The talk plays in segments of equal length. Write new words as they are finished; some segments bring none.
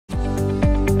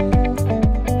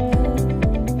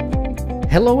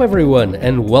Hello everyone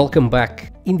and welcome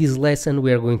back. In this lesson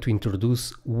we are going to introduce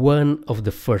one of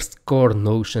the first core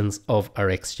notions of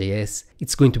RxJS.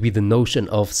 It's going to be the notion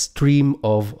of stream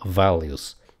of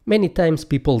values. Many times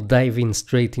people dive in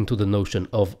straight into the notion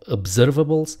of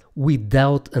observables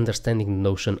without understanding the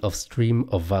notion of stream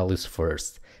of values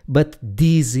first. But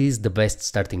this is the best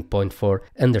starting point for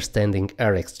understanding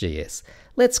RxJS.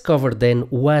 Let's cover then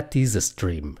what is a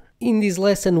stream. In this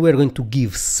lesson we're going to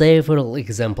give several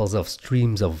examples of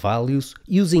streams of values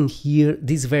using here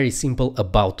this very simple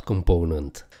about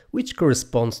component, which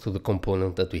corresponds to the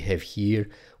component that we have here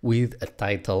with a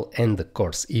title and the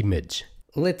course image.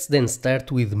 Let's then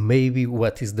start with maybe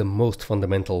what is the most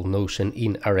fundamental notion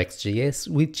in RxJS,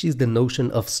 which is the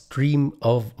notion of stream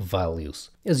of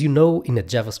values. As you know, in a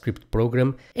JavaScript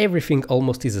program, everything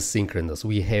almost is asynchronous.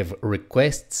 We have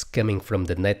requests coming from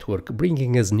the network,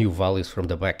 bringing us new values from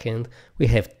the backend. We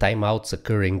have timeouts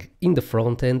occurring in the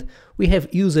front end. We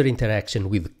have user interaction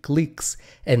with clicks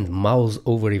and mouse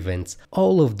over events.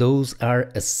 All of those are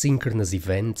asynchronous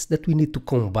events that we need to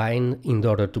combine in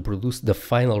order to produce the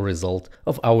final result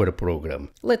of our program.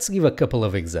 Let's give a couple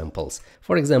of examples.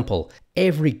 For example,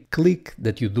 every click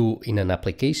that you do in an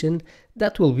application,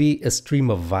 that will be a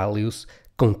stream of values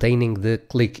containing the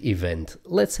click event.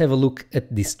 Let's have a look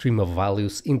at this stream of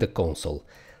values in the console.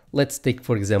 Let's take,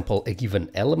 for example, a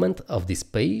given element of this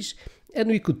page, and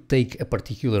we could take a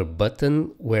particular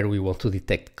button where we want to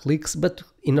detect clicks, but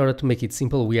in order to make it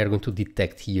simple, we are going to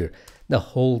detect here the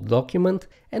whole document,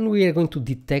 and we are going to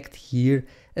detect here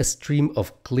a stream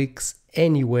of clicks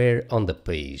anywhere on the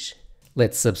page.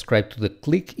 Let's subscribe to the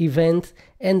click event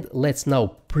and let's now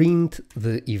print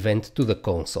the event to the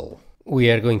console. We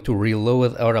are going to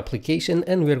reload our application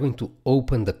and we are going to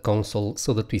open the console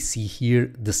so that we see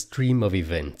here the stream of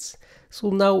events. So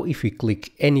now if we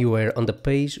click anywhere on the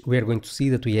page, we are going to see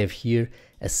that we have here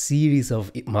a series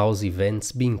of mouse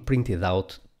events being printed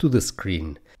out to the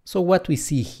screen. So what we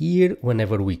see here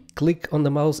whenever we click on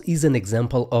the mouse is an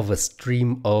example of a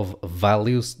stream of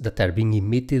values that are being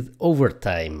emitted over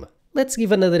time. Let's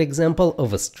give another example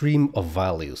of a stream of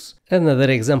values. Another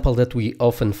example that we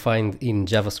often find in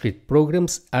JavaScript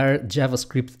programs are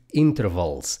JavaScript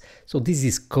intervals. So this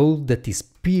is code that is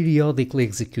periodically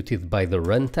executed by the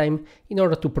runtime in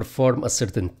order to perform a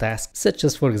certain task, such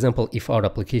as, for example, if our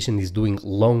application is doing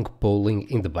long polling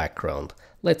in the background.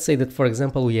 Let's say that, for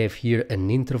example, we have here an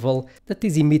interval that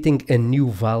is emitting a new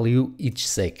value each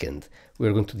second.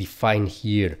 We're going to define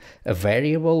here a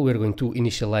variable, we're going to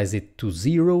initialize it to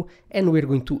 0, and we're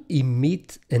going to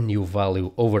emit a new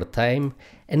value over time,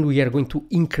 and we are going to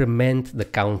increment the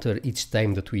counter each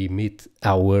time that we emit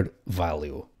our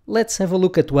value. Let's have a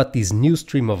look at what this new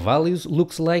stream of values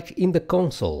looks like in the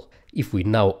console. If we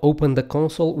now open the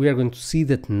console, we are going to see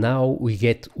that now we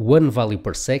get one value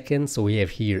per second, so we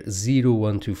have here 0,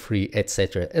 1, 2, 3,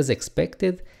 etc. as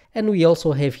expected. And we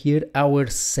also have here our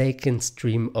second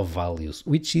stream of values,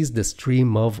 which is the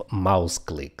stream of mouse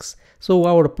clicks. So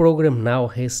our program now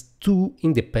has two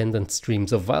independent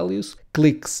streams of values,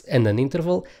 clicks and an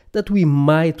interval, that we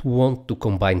might want to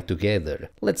combine together.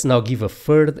 Let's now give a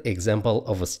third example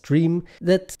of a stream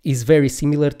that is very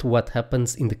similar to what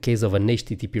happens in the case of an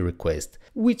HTTP request,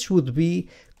 which would be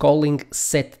calling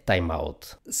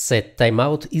setTimeout.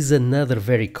 SetTimeout is another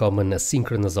very common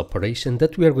asynchronous operation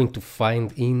that we are going to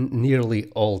find in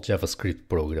nearly all JavaScript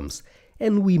programs.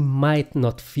 And we might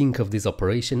not think of this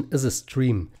operation as a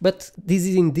stream, but this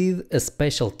is indeed a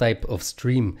special type of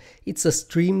stream. It's a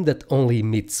stream that only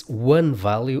emits one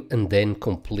value and then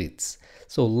completes.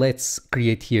 So let's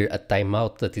create here a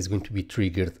timeout that is going to be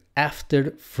triggered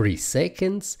after 3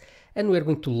 seconds, and we're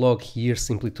going to log here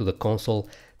simply to the console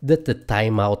that the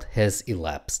timeout has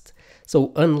elapsed.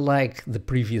 So unlike the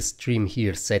previous stream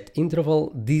here,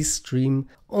 setInterval, this stream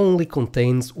only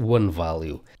contains one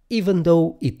value. Even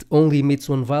though it only emits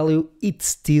one value, it's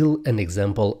still an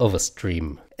example of a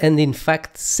stream. And in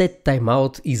fact,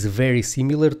 setTimeout is very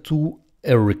similar to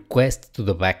a request to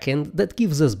the backend that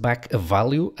gives us back a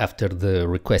value after the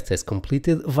request has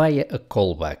completed via a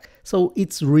callback. So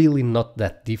it's really not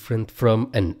that different from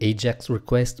an AJAX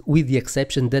request, with the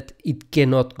exception that it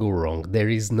cannot go wrong. There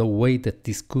is no way that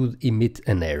this could emit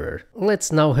an error.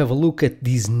 Let's now have a look at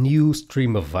this new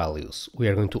stream of values. We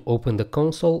are going to open the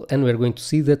console and we're going to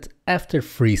see that after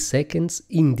 3 seconds,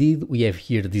 indeed, we have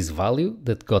here this value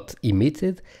that got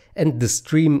emitted, and the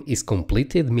stream is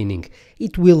completed, meaning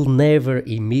it will never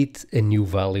emit a new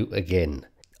value again.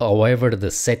 However, the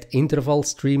setInterval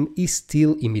stream is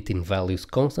still emitting values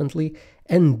constantly,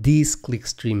 and this click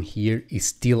stream here is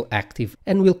still active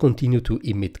and will continue to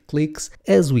emit clicks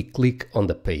as we click on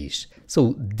the page.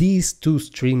 So these two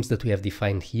streams that we have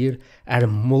defined here are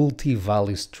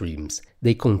multi-value streams.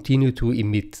 They continue to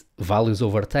emit values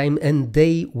over time and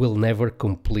they will never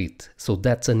complete. So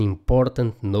that's an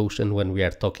important notion when we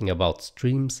are talking about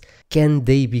streams. Can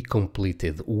they be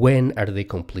completed? When are they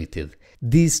completed?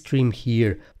 This stream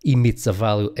here emits a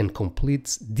value and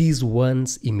completes. These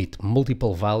ones emit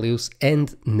multiple values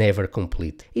and never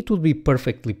complete. It would be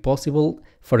perfectly possible,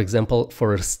 for example,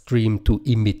 for a stream to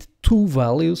emit 2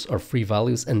 values or 3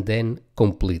 values and then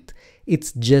complete.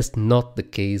 It's just not the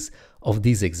case of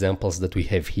these examples that we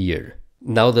have here.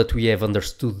 Now that we have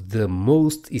understood the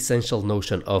most essential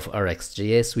notion of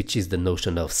RxJS, which is the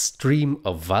notion of stream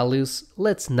of values,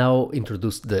 let's now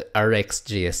introduce the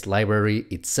RxJS library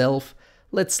itself.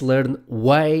 Let's learn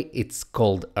why it's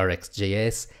called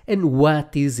RxJS and what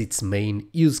is its main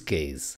use case.